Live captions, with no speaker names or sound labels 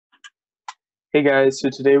Hey guys, so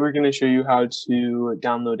today we're going to show you how to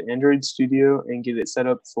download Android Studio and get it set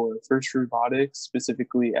up for FIRST Robotics,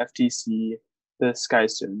 specifically FTC, the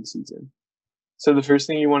Skystone season. So the first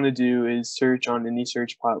thing you want to do is search on any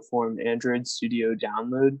search platform Android Studio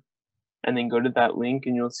download, and then go to that link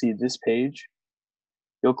and you'll see this page.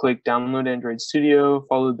 You'll click download Android Studio,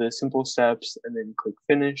 follow the simple steps, and then click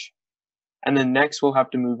finish. And then next we'll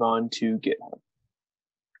have to move on to GitHub.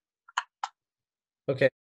 Okay.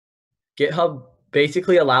 GitHub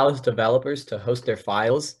basically allows developers to host their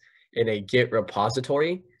files in a Git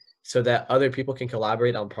repository so that other people can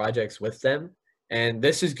collaborate on projects with them. And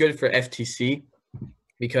this is good for FTC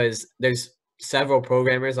because there's several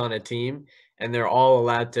programmers on a team and they're all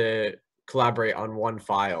allowed to collaborate on one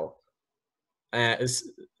file.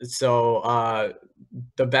 So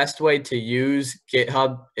the best way to use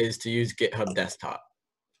GitHub is to use GitHub Desktop.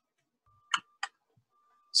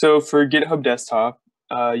 So for GitHub Desktop,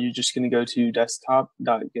 you're just going to go to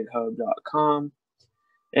desktop.github.com.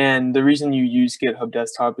 And the reason you use GitHub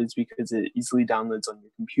Desktop is because it easily downloads on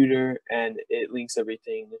your computer and it links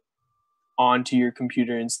everything onto your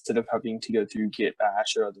computer instead of having to go through Git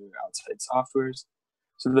Bash or other outside softwares.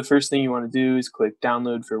 So the first thing you want to do is click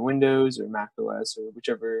download for Windows or Mac OS or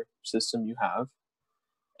whichever system you have.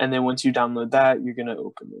 And then once you download that, you're going to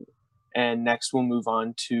open it. And next we'll move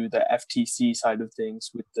on to the FTC side of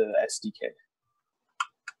things with the SDK.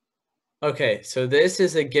 Okay, so this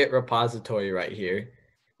is a Git repository right here.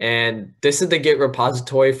 And this is the Git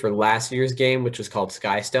repository for last year's game, which was called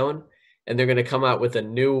Skystone. And they're going to come out with a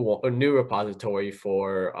new repository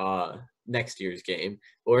for next year's game.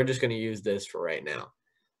 But we're just going to use this for right now.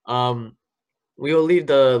 We will leave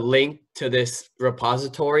the link to this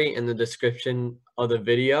repository in the description of the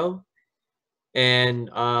video. And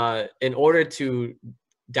in order to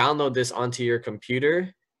download this onto your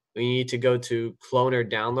computer, we need to go to clone or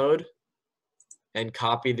download and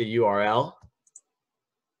copy the URL.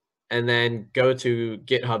 And then go to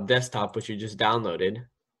GitHub Desktop, which you just downloaded,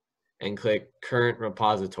 and click Current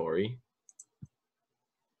Repository.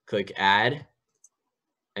 Click Add,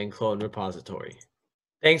 and Clone Repository.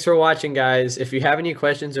 Thanks for watching, guys. If you have any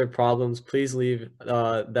questions or problems, please leave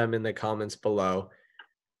them in the comments below.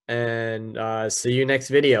 And see you next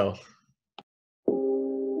video.